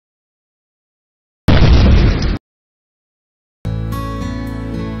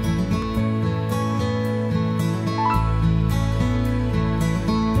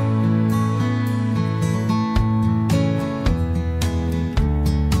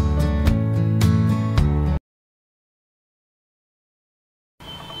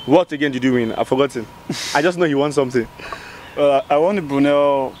What again did you win? I've forgotten. I just know you won something. I won the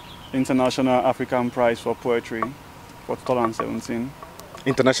Brunel International African Prize for Poetry for 2017.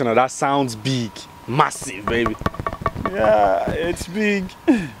 International, that sounds big. Massive, baby. Yeah, it's big.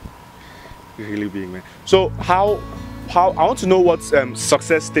 Really big, man. So how I want to know what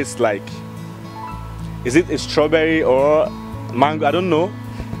success tastes like. Is it a strawberry or mango? I don't know.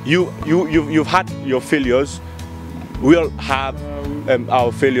 You've had your failures. We all have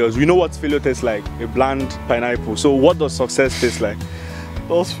our failures. We know what failure tastes like, a bland pineapple. So what does success taste like?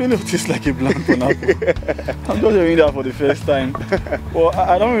 Does failure taste like a bland pineapple? I'm just hearing that for the first time. Well,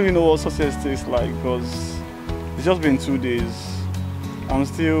 I don't really know what success tastes like because it's just been 2 days. I'm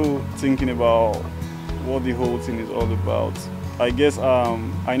still thinking about what the whole thing is all about. I guess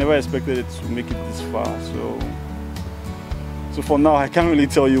I never expected it to make it this far. So for now, I can't really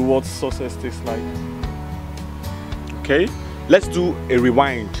tell you what success tastes like. Okay, let's do a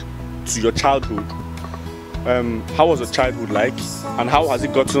rewind to your childhood. How was your childhood like, and how has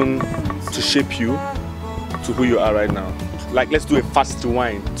it gotten to shape you to who you are right now? Like, let's do a fast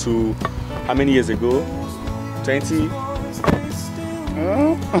rewind to how many years ago? 20?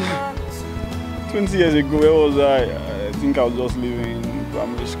 20 years ago, where was I? I think I was just leaving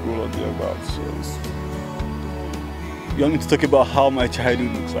primary school or thereabouts. So you want me to talk about how my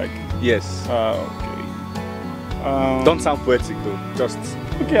childhood looks like? Yes. Okay. Don't sound poetic though. Just.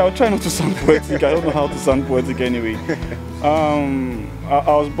 Okay, I'll try not to sound poetic. I don't know how to sound poetic anyway. I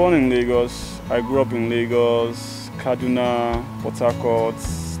was born in Lagos. I grew up in Lagos, Kaduna, Port Harcourt,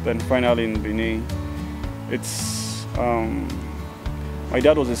 then finally in Benin. It's my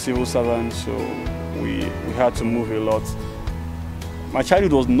dad was a civil servant, so we had to move a lot. My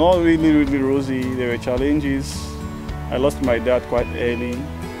childhood was not really rosy. There were challenges. I lost my dad quite early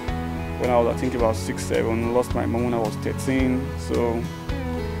when I was, I think, about 6, 7. Lost my mom when I was 13. So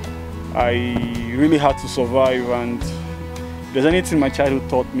I really had to survive, and if there's anything my childhood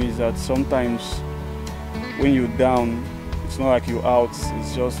taught me is that sometimes when you're down, it's not like you're out,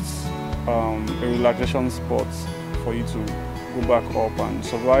 it's just a relaxation spot for you to go back up, and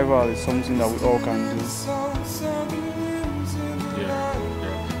survival is something that we all can do.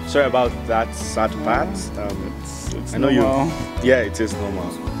 Yeah. Sorry about that sad part. It's I know normal. Yeah, it is normal.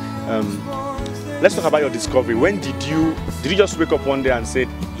 Let's talk about your discovery. When did you just wake up one day and say,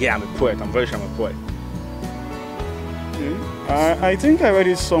 yeah, I'm a poet, I'm very sure I'm a poet? I think I read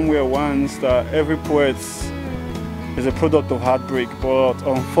it somewhere once that every poet is a product of heartbreak, but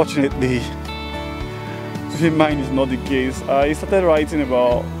unfortunately, mine is not the case. I started writing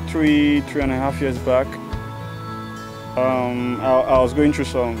about 3.5 years back. I was going through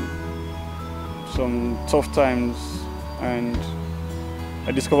some tough times, and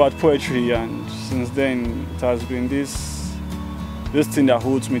I discovered poetry, and since then it has been this thing that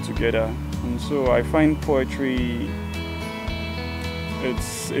holds me together. And so I find poetry,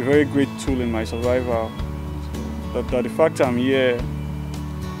 it's a very great tool in my survival. So that the fact I'm here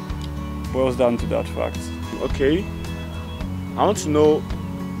boils down to that fact. Okay, I want to know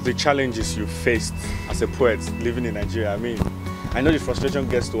the challenges you faced as a poet living in Nigeria. I mean, I know the frustration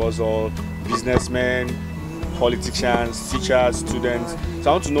gets to us all, businessmen, politicians, teachers, students. So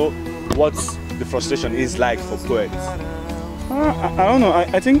I want to know what the frustration is like for poets. I don't know.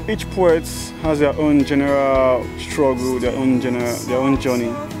 I think each poet has their own general struggle, their own journey.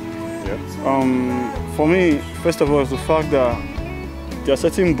 Yeah. For me, first of all, it's the fact that there are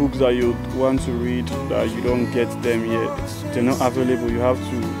certain books that you want to read that you don't get them yet. They're not available. You have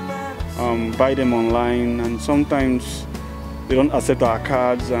to buy them online, and sometimes they don't accept our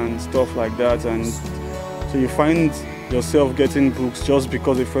cards and stuff like that. And so you find yourself getting books just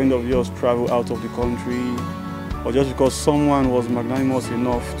because a friend of yours traveled out of the country, or just because someone was magnanimous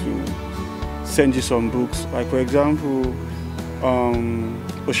enough to send you some books. Like, for example,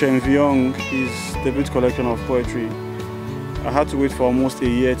 Oriogun, his debut collection of poetry. I had to wait for almost a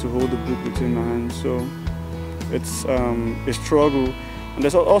year to hold the book between my hands, so it's a struggle. And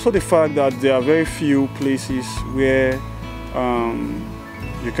there's also the fact that there are very few places where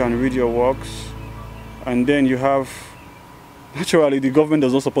you can read your works, and then you have, naturally, the government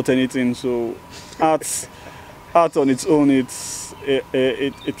does not support anything, so art on its own, it's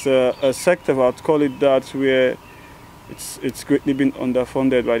a sector, I'd call it that, where it's greatly been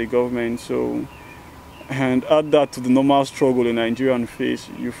underfunded by the government. So, and add that to the normal struggle in Nigerian face,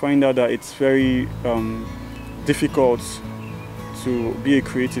 you find out that it's very difficult to be a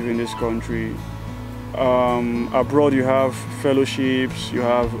creative in this country. Abroad you have fellowships, you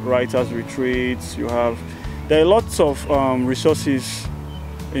have writers' retreats, there are lots of resources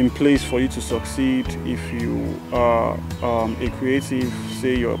in place for you to succeed if you are a creative,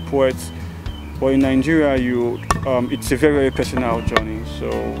 say you're a poet. But in Nigeria, it's a very, very personal journey. So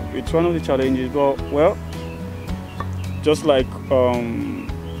it's one of the challenges. But well, just like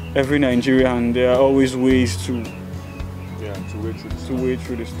every Nigerian, there are always ways to wade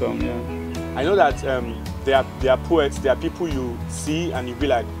through the storm. Yeah. I know that there are poets, there are people you see and you be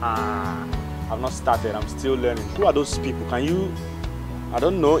like, I've not started, I'm still learning. Who are those people? Can you? I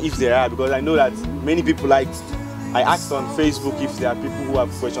don't know if there are, because I know that many people I asked on Facebook if there are people who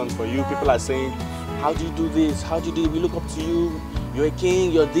have questions for you. People are saying, how do you do this? How do you do it? We look up to you. You're a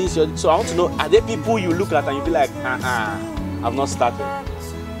king, you're this, you're this. So I want to know, are there people you look at and you be like, I've not started?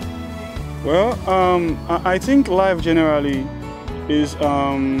 Well, I think life generally is,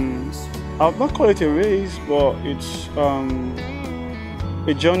 I'll not call it a race, but it's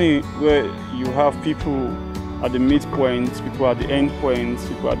a journey where you have people at the midpoint, people at the end point,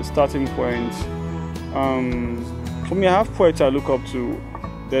 people at the starting point. For me, I have poets I look up to.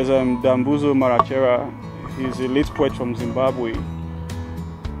 There's Dambuzo Marachera. He's a late poet from Zimbabwe.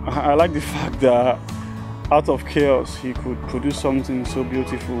 I like the fact that out of chaos, he could produce something so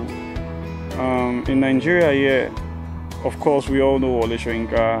beautiful. In Nigeria, yeah, of course, we all know Wole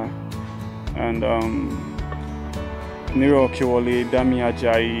Soyinka and Nero Okiwole, Dami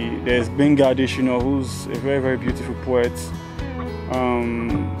Ajayi. There's Benga Adesina, who's a very, very beautiful poet.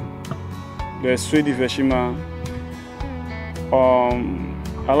 There's Swedi Veshima.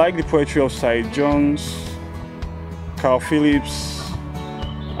 I like the poetry of Said Jones, Carl Phillips,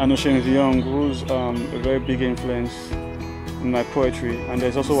 and Ocean Young, who's a very big influence in my poetry. And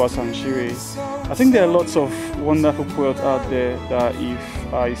there's also Wasan Shire. I think there are lots of wonderful poets out there that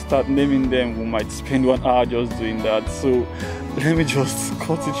if I start naming them, we might spend 1 hour just doing that. So let me just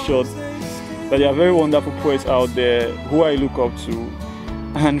cut it short. That there are very wonderful poets out there who I look up to.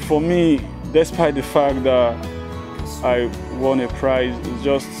 And for me, despite the fact that I won a prize, it's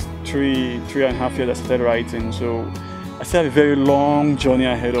just three and a half years I started writing. So I still have a very long journey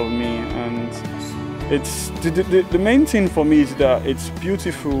ahead of me. And it's the main thing for me is that it's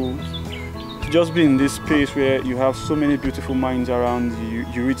beautiful to just be in this space where you have so many beautiful minds around you.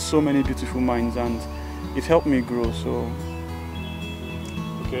 You reach so many beautiful minds, and it helped me grow. So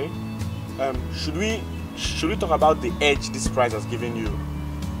okay, should we talk about the edge this prize has given you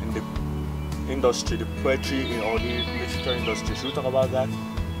in the industry, the poetry or the literature industry? Should we talk about that?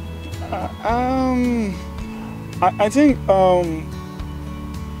 I think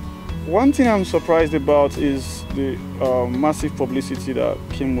one thing I'm surprised about is the massive publicity that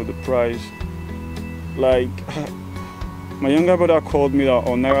came with the prize. Like, my younger brother called me that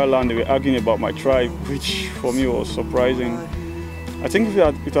on Naira Land they were arguing about my tribe, which for me was surprising. I think if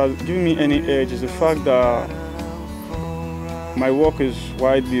it has given me any edge is the fact that my work is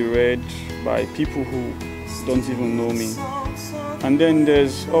widely read by people who don't even know me. And then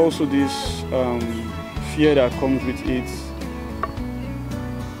there's also this fear that comes with it.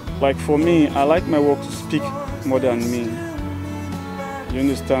 Like for me, I like my work to speak more than me. You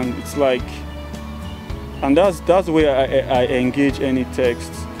understand? It's like, and that's the way I engage any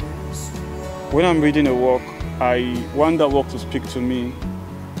text. When I'm reading a work, I want that work to speak to me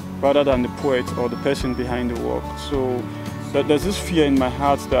rather than the poet or the person behind the work. So there's this fear in my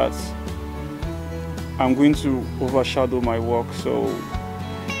heart that I'm going to overshadow my work. So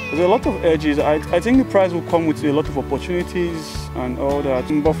there's a lot of edges. I think the prize will come with a lot of opportunities and all that.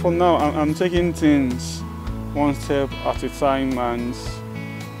 But for now, I'm taking things one step at a time, and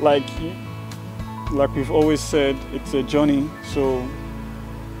like we've always said, it's a journey. So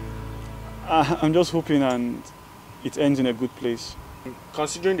I'm just hoping and it ends in a good place.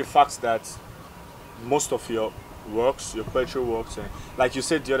 Considering the fact that most of your works, your poetry works, like you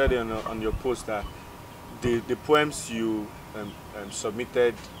said the other day on your post that the poems you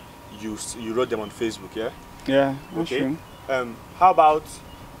submitted, you wrote them on Facebook, yeah? Yeah, okay. True. How about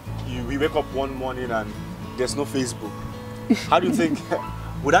we wake up one morning and there's no Facebook? How do you think,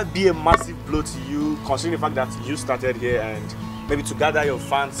 would that be a massive blow to you, considering the fact that you started here and maybe to gather your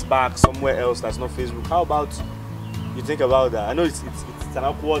fans back somewhere else that's not Facebook? How about you think about that? I know it's an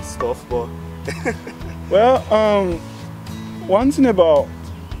awkward stuff, but well, one thing about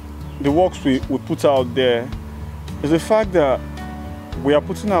the works we put out there is the fact that we are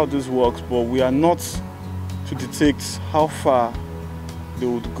putting out these works, but we are not to detect how far they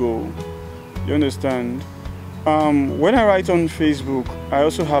would go. You understand? When I write on Facebook, I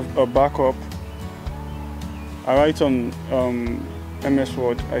also have a backup. I write on MS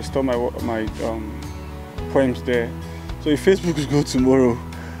Word. I store my poems there. So if Facebook is go tomorrow,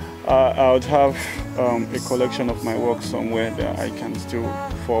 I would have a collection of my work somewhere that I can still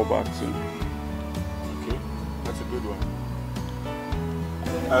fall back to. Okay, that's a good one.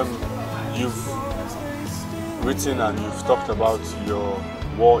 You've written and you've talked about your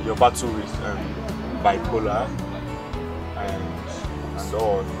battle with bipolar and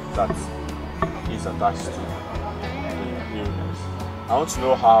all that is attached to the illness. I want to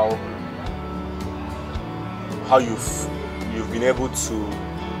know how you've been able to.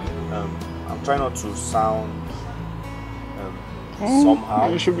 I'm trying not to sound somehow.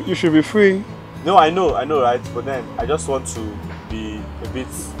 You should be free. No, I know, right? But then I just want to be a bit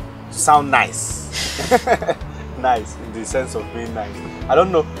sound nice, nice in the sense of being nice. I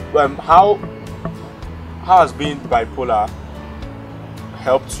don't know how has being bipolar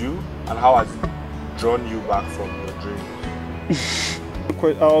helped you, and how has it drawn you back from your dream?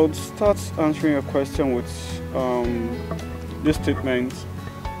 I'll start answering your question with this statement.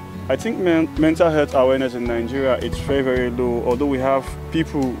 I think mental health awareness in Nigeria is very, very low, although we have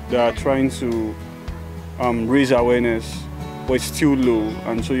people that are trying to raise awareness, but it's still low.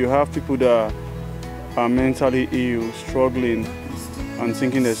 And so you have people that are mentally ill, struggling, and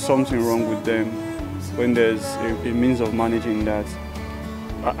thinking there's something wrong with them when there's a means of managing that.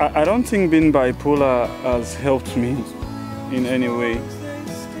 I don't think being bipolar has helped me in any way.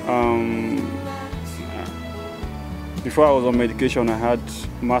 Before I was on medication, I had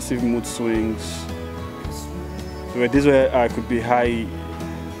massive mood swings. There were days where I could be high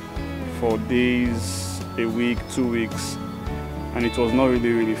for days, a week, 2 weeks, and it was not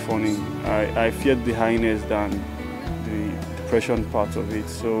really funny. I feared the highness than the depression part of it.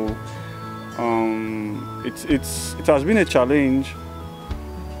 So it has been a challenge.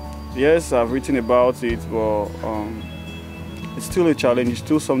 Yes, I've written about it, but it's still a challenge. It's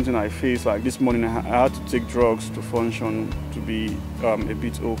still something I face. Like this morning, I had to take drugs to function, to be a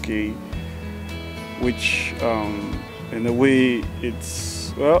bit okay, which in a way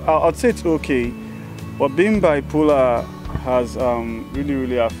it's, well, I'd say it's okay, but being bipolar has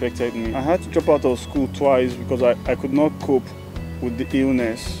really affected me. I had to drop out of school twice because I could not cope with the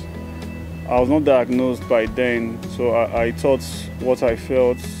illness. I was not diagnosed by then, so I thought what I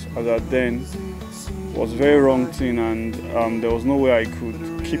felt as at then was very wrong thing, and there was no way I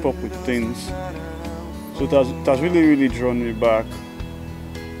could keep up with things. So it has really drawn me back.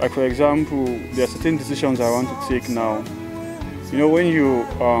 Like for example, there are certain decisions I want to take now. You know, when you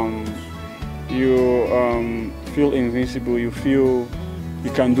feel invincible, you feel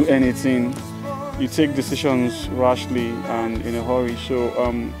you can do anything, you take decisions rashly and in a hurry. So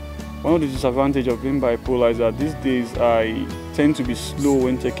one of the disadvantages of being bipolar is that these days I tend to be slow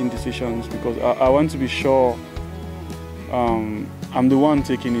when taking decisions because I want to be sure I'm the one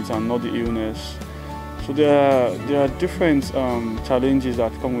taking it and not the illness. So there are different challenges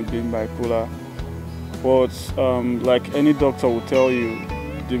that come with being bipolar. But like any doctor will tell you,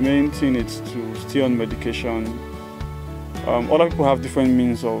 the main thing is to stay on medication. Other people have different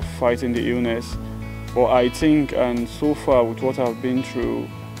means of fighting the illness, but I think, and so far with what I've been through,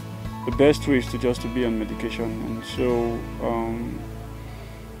 the best way is to be on medication, and so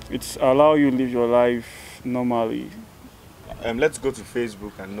it's allow you live your life normally. Let's go to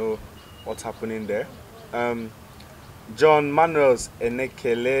Facebook and know what's happening there. John Manuel's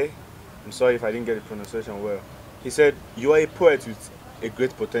Enekele, I'm sorry if I didn't get the pronunciation well. He said, "You are a poet with a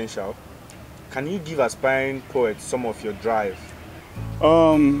great potential. Can you give aspiring poets some of your drive?"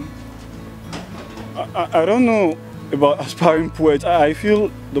 I don't know about aspiring poets. I feel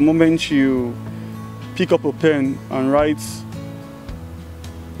the moment you pick up a pen and write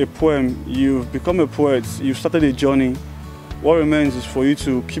a poem, you've become a poet, you've started a journey. What remains is for you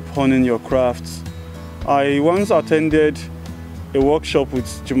to keep honing your craft. I once attended a workshop with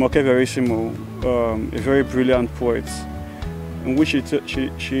Jumoke Verissimo, a very brilliant poet, in which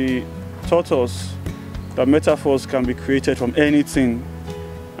she taught us that metaphors can be created from anything,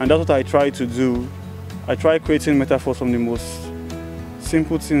 and that's what I try to do. I try creating metaphors from the most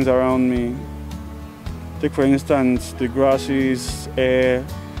simple things around me. Take for instance the grasses, air.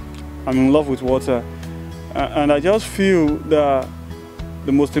 I'm in love with water, and I just feel that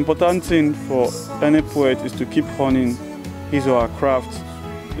the most important thing for any poet is to keep honing his or her craft,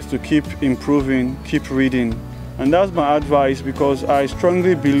 is to keep improving, keep reading. And that's my advice, because I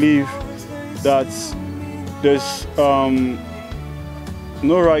strongly believe that there's no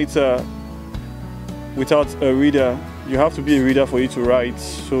writer without a reader. You have to be a reader for you to write.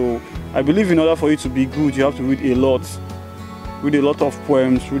 So I believe in order for you to be good, you have to read a lot of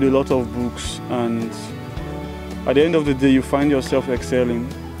poems, read a lot of books, and at the end of the day you find yourself excelling.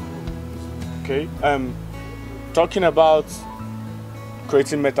 Okay, talking about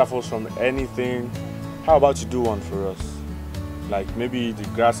creating metaphors from anything. How about you do one for us? Like maybe the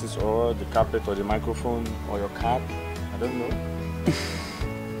grasses or the carpet or the microphone or your cap. I don't know.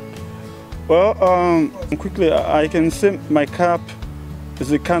 Well, quickly, I can say my cap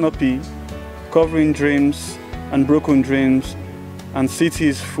is a canopy covering dreams and broken dreams and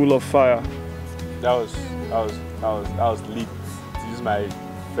cities full of fire. That was lit. This is my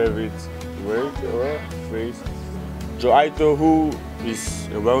favorite word or phrase. Joe Aito, who is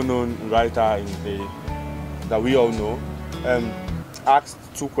a well-known writer that we all know, asked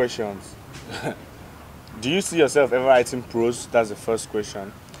 2 questions. Do you see yourself ever writing prose? That's the first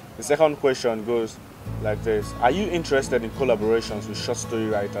question. The second question goes like this: are you interested in collaborations with short story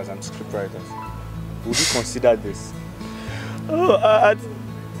writers and script writers? Would you consider this?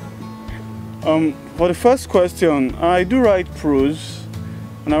 For the first question, I do write prose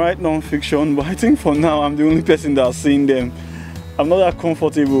and I write non-fiction, but I think for now I'm the only person that's seen them. I'm not that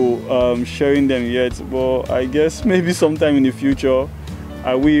comfortable sharing them yet, but I guess maybe sometime in the future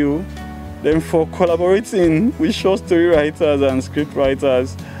I will. Then for collaborating with short story writers and script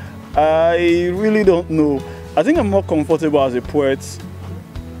writers, I really don't know. I think I'm more comfortable as a poet,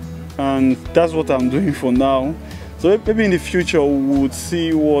 and that's what I'm doing for now. So maybe in the future we would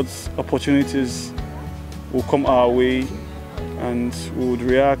see what opportunities will come our way and we would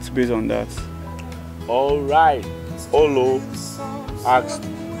react based on that. Alright. Olo asked,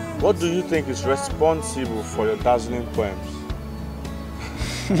 what do you think is responsible for your dazzling poems?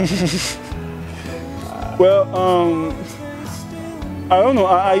 Well, I don't know.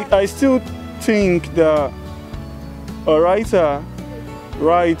 I still think that a writer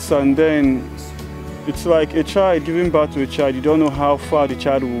writes and then it's like a child giving birth to a child. You don't know how far the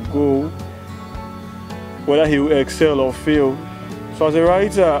child will go, whether he will excel or fail. So as a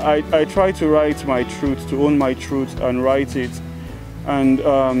writer, I try to write my truth, to own my truth and write it.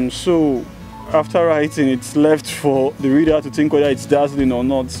 And so after writing, it's left for the reader to think whether it's dazzling or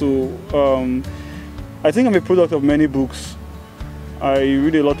not. So I think I'm a product of many books. I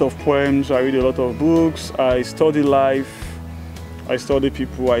read a lot of poems, I read a lot of books, I study life, I study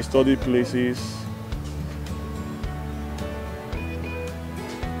people, I study places.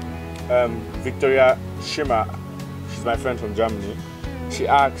 Victoria Schimmer, she's my friend from Germany. She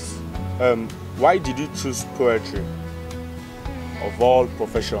asks, why did you choose poetry of all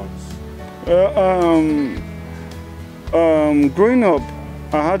professions? Growing up,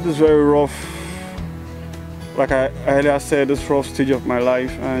 I had this very rough, like I earlier said, this rough stage of my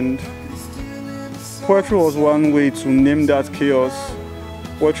life, and poetry was one way to name that chaos.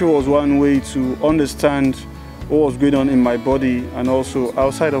 Poetry was one way to understand what was going on in my body and also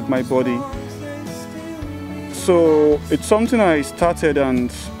outside of my body. So it's something I started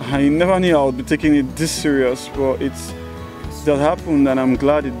and I never knew I would be taking it this serious, but it happened and I'm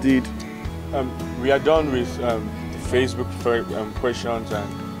glad it did. We are done with Facebook questions, and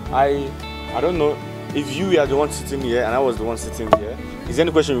I don't know if you were the one sitting here and I was the one sitting here. Is there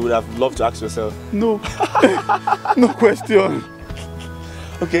any question you would have loved to ask yourself? No. No question.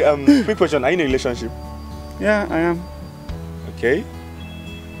 Okay, quick question. Are you in a relationship? Yeah, I am. Okay.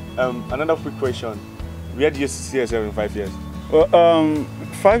 Another quick question. Where do you see yourself in 5 years? Well,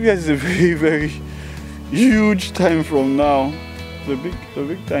 5 years is a very, very huge time from now. It's a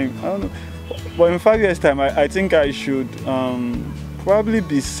big time. I don't know. But in 5 years' time, I think I should probably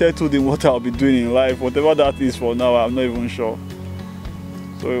be settled in what I'll be doing in life. Whatever that is for now, I'm not even sure.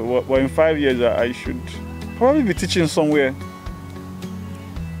 So in 5 years, I should probably be teaching somewhere.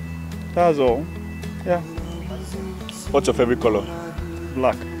 That's all. Yeah. What's your favorite color?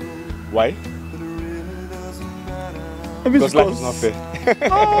 Black. Why? Maybe because life is not fair.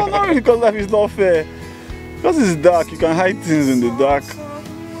 No, not really because life is not fair. Because it's dark, you can hide things in the dark.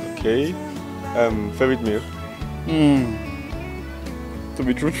 Okay. Favorite meal? To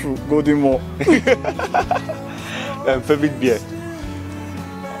be truthful, Golden More. Favorite beer?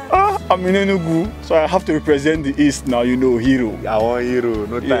 I'm in Enugu, so I have to represent the East now, you know, hero. I want hero,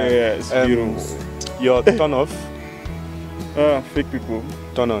 no time. Yes, hero. Your turn off? Fake people.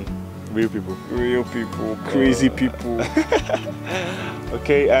 Turn on? Real people. Real people, crazy people.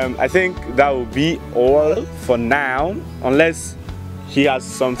 Okay, I think that will be all for now, unless he has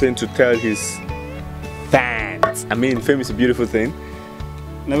something to tell his fans. I mean, fame is a beautiful thing.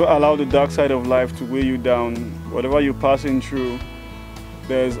 Never allow the dark side of life to weigh you down. Whatever you're passing through,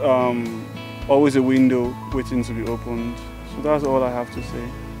 there's always a window waiting to be opened. So that's all I have to say.